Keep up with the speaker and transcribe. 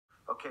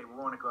Okay, we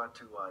want to go out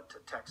to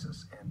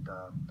Texas and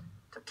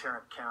to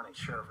Tarrant County.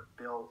 Sheriff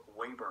Bill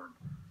Waybourn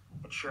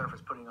and Sheriff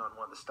is putting on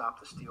one of the Stop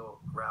the Steal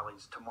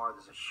rallies tomorrow.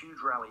 There's a huge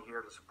rally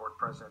here to support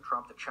President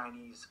Trump. The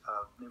Chinese,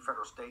 new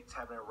federal states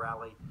having a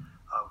rally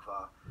of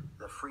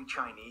the Free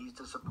Chinese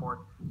to support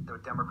the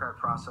democratic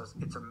process.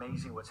 It's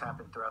amazing what's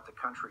happened throughout the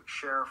country.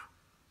 Sheriff,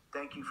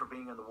 thank you for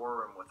being in the war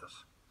room with us.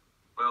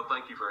 Well,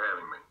 thank you for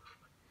having me.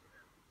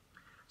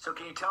 So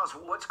can you tell us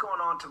what's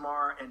going on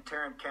tomorrow in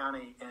Tarrant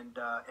County and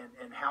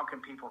how can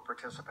people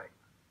participate?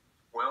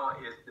 Well,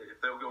 if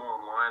they'll go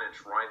online,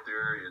 it's right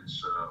there.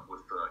 It's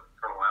with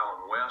Colonel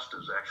Allen West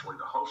is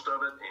actually the host of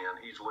it, and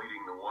he's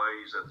leading the way.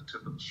 He's at the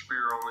tip of the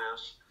spear on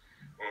this.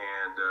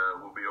 And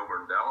we'll be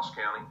over in Dallas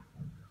County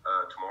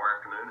tomorrow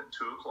afternoon at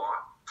 2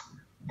 o'clock.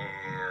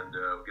 And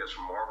we've got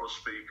some marvelous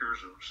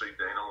speakers. See,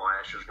 Dana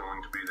Lash is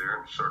going to be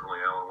there, and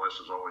certainly Allen West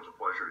is always a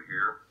pleasure to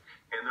hear.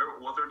 And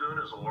what they're doing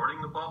is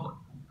alerting the public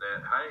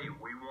that, hey,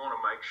 we want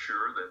to make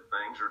sure that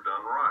things are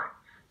done right.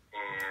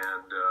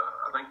 And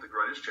I think the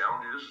greatest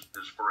challenge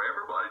is for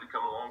everybody to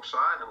come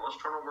alongside and let's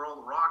turn over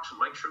all the rocks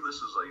and make sure this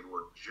is a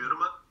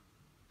legitimate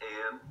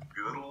and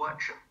good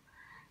election.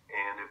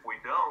 And if we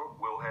don't,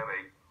 we'll have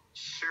a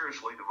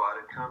seriously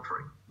divided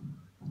country.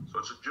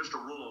 So it's just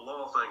a rule of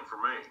law thing for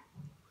me.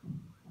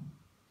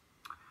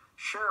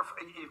 Sheriff,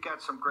 you've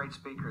got some great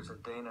speakers, and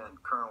Dana and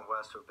Colonel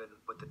West who have been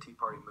with the Tea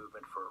Party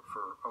movement for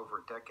over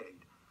a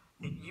decade.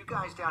 You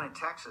guys down in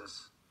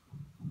Texas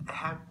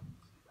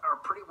are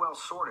pretty well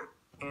sorted,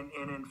 and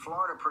in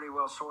Florida pretty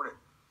well sorted.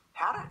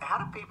 How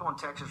do people in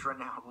Texas right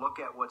now look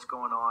at what's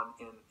going on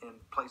in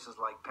places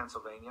like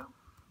Pennsylvania,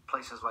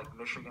 places like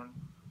Michigan,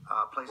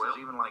 places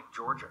even like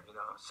Georgia,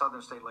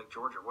 southern state like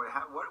Georgia? What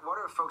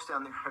are folks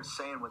down there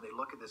saying when they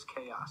look at this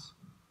chaos?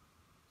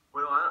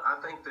 Well, I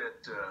think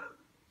that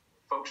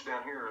folks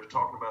down here are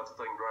talking about the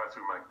thing drive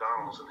through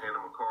McDonald's and hand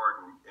them a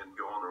card and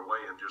go on their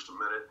way in just a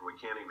minute, and we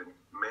can't even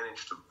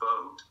manage to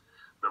vote,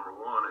 number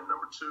one. And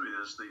number two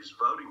is these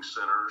voting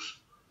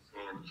centers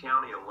and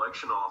county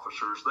election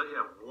officers, they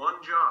have one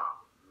job.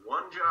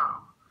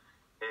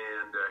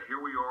 And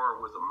here we are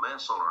with a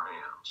mess on our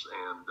hands,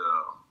 and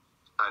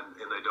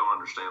they don't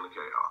understand the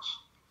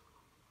chaos.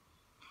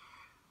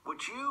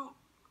 Would you,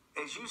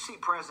 as you see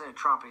President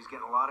Trump, he's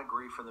getting a lot of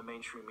grief from the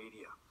mainstream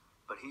media,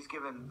 but he's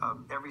given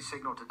every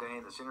signal today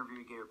in this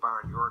interview he gave with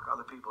Byron York,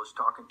 other people he's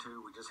talking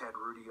to. We just had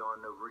Rudy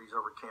on. Rudy's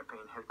over at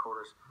campaign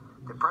headquarters.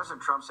 That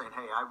President Trump saying,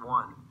 hey, I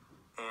won,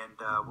 and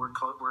we're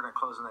going to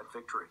close on that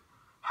victory.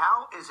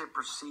 How is it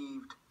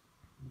perceived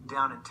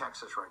down in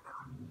Texas right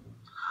now?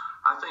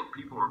 I think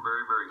people are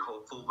very, very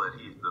hopeful that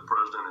the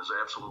president is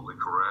absolutely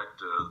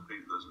correct. The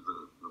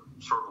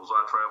circles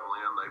I travel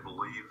in, they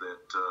believe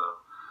that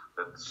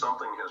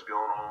something has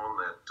gone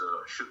on that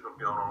shouldn't have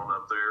gone on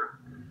up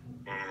there.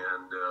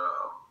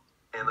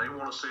 And they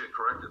want to see it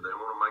corrected. They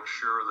want to make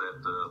sure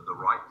that the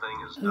right thing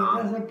is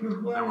done.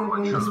 They want to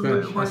make sure that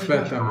the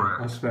election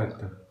is correct.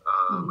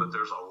 But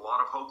there's a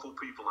lot of hopeful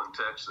people in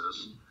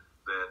Texas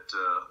that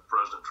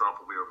President Trump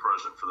will be our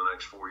president for the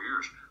next 4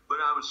 years.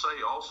 But I would say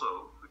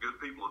also, the good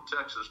people of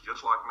Texas,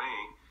 just like me,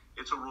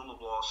 it's a rule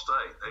of law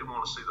state. They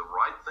want to see the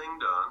right thing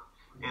done.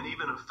 And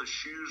even if the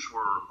shoes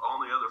were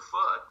on the other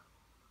foot,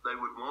 they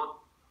would want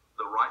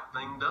the right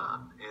thing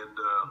done and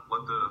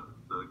let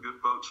the good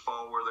votes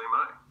fall where they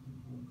may.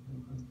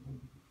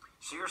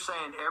 So you're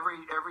saying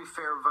every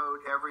fair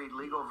vote, every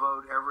legal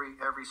vote, every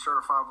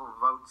certifiable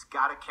vote's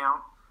got to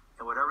count,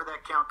 and whatever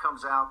that count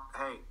comes out,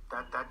 hey,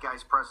 that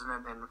guy's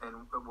president,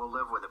 and we'll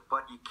live with it.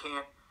 But you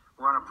can't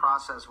run a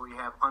process where you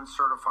have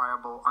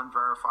uncertifiable,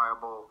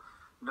 unverifiable,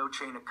 no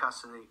chain of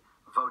custody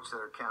votes that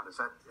are counted.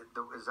 Is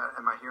that?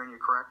 Am I hearing you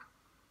correct?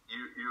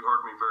 You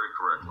heard me very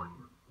correctly.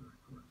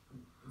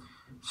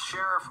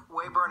 Sheriff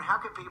Waybourn, how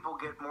can people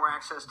get more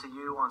access to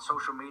you on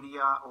social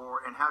media,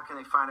 and how can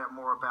they find out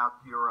more about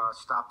your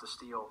Stop the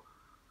Steal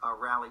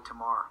rally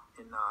tomorrow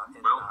in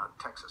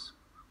Texas?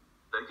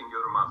 They can go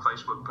to my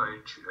Facebook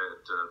page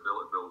at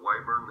Bill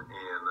Waybourn,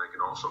 and they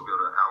can also go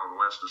to Allen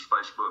West's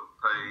Facebook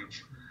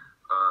page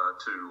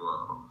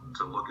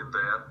to look at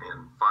that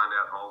and find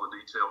out all the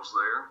details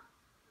there.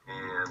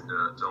 And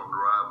tell them to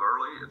arrive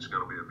early. It's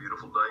going to be a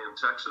beautiful day in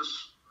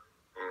Texas,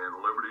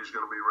 and Liberty is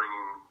going to be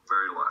ringing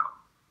very loud.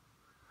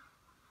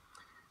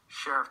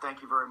 Sheriff,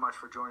 thank you very much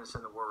for joining us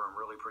in the war room.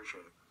 Really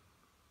appreciate it.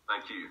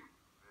 Thank you.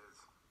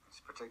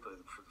 It's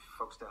particularly for the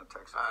folks down in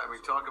Texas. We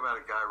talk about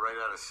a guy right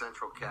out of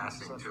Central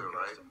Casting,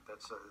 right?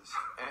 That's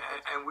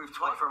and we've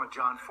talked from a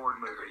John Ford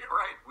movie.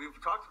 Right. We've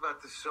talked about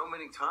this so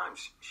many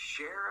times.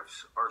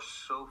 Sheriffs are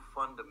so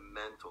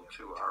fundamental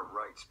to our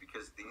rights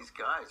because these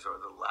guys are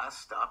the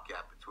last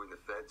stopgap between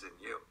the feds and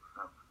you.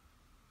 Oh,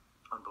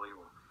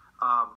 unbelievable.